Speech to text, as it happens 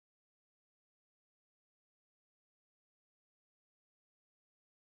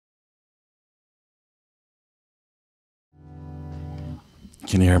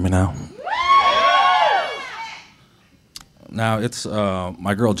Can you hear me now? Now, it's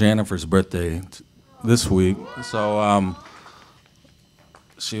my girl Jennifer's birthday this week, so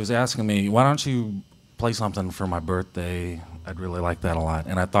she was asking me, why don't you play something for my birthday? I'd really like that a lot.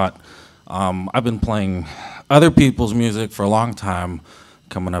 And I thought, I've been playing other people's music for a long time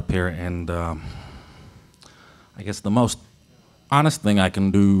coming up here, and I guess the most honest thing I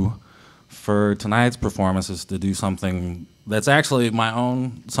can do for tonight's performance is to do something that's actually my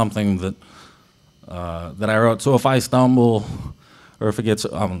own, something that that I wrote. So if I stumble or if it gets,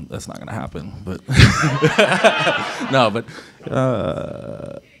 that's not gonna happen, but no, but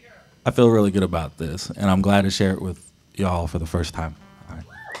I feel really good about this, and I'm glad to share it with y'all for the first time. All right.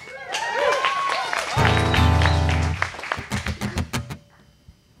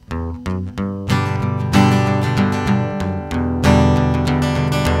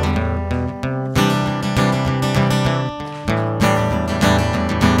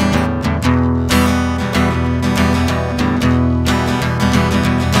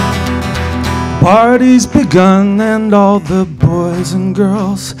 Party's begun and all the boys and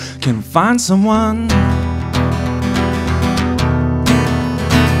girls can find someone.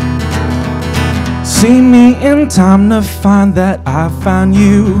 See me in time to find that I found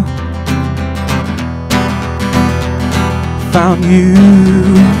you. Found you.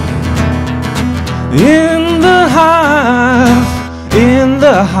 In the hive, in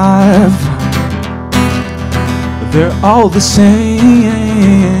the hive, they're all the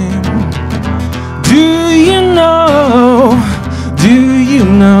same. Do you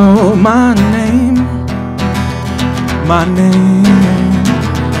know my name? My name.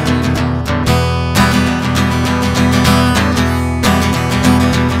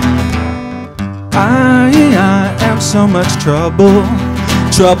 I am so much trouble,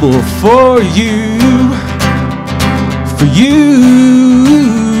 trouble for you, for you.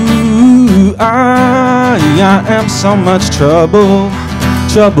 I am so much trouble,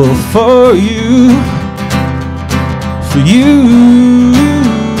 trouble for you, for you.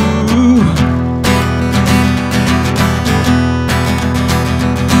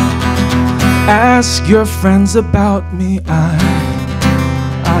 Ask your friends about me,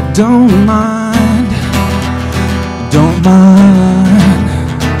 I don't mind, don't mind.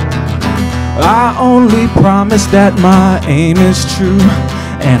 I only promise that my aim is true,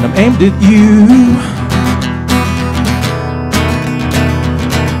 and I'm aimed at you.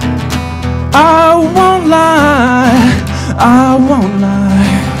 I won't lie, I won't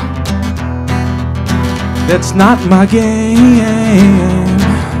lie. That's not my game.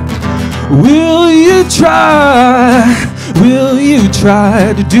 Will you try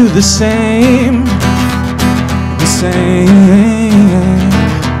to do the same, the same?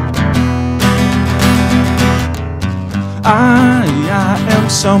 I am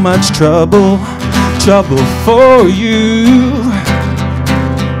so much trouble, trouble for you,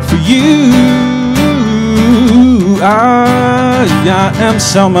 for you. I am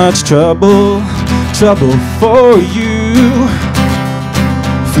so much trouble, trouble for you,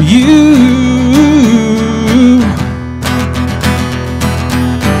 for you.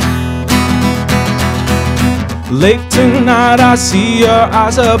 Late tonight I see your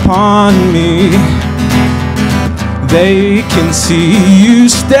eyes upon me. They can see you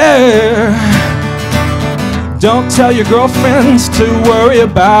stare. Don't tell your girlfriends to worry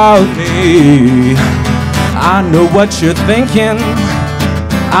about me. I know what you're thinking,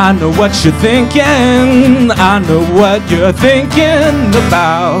 I know what you're thinking, I know what you're thinking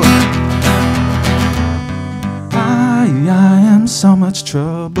about. I am so much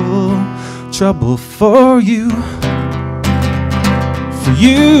trouble, trouble for you, for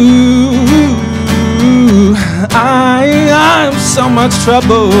you. I am so much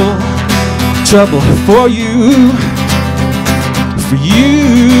trouble, trouble for you, for you.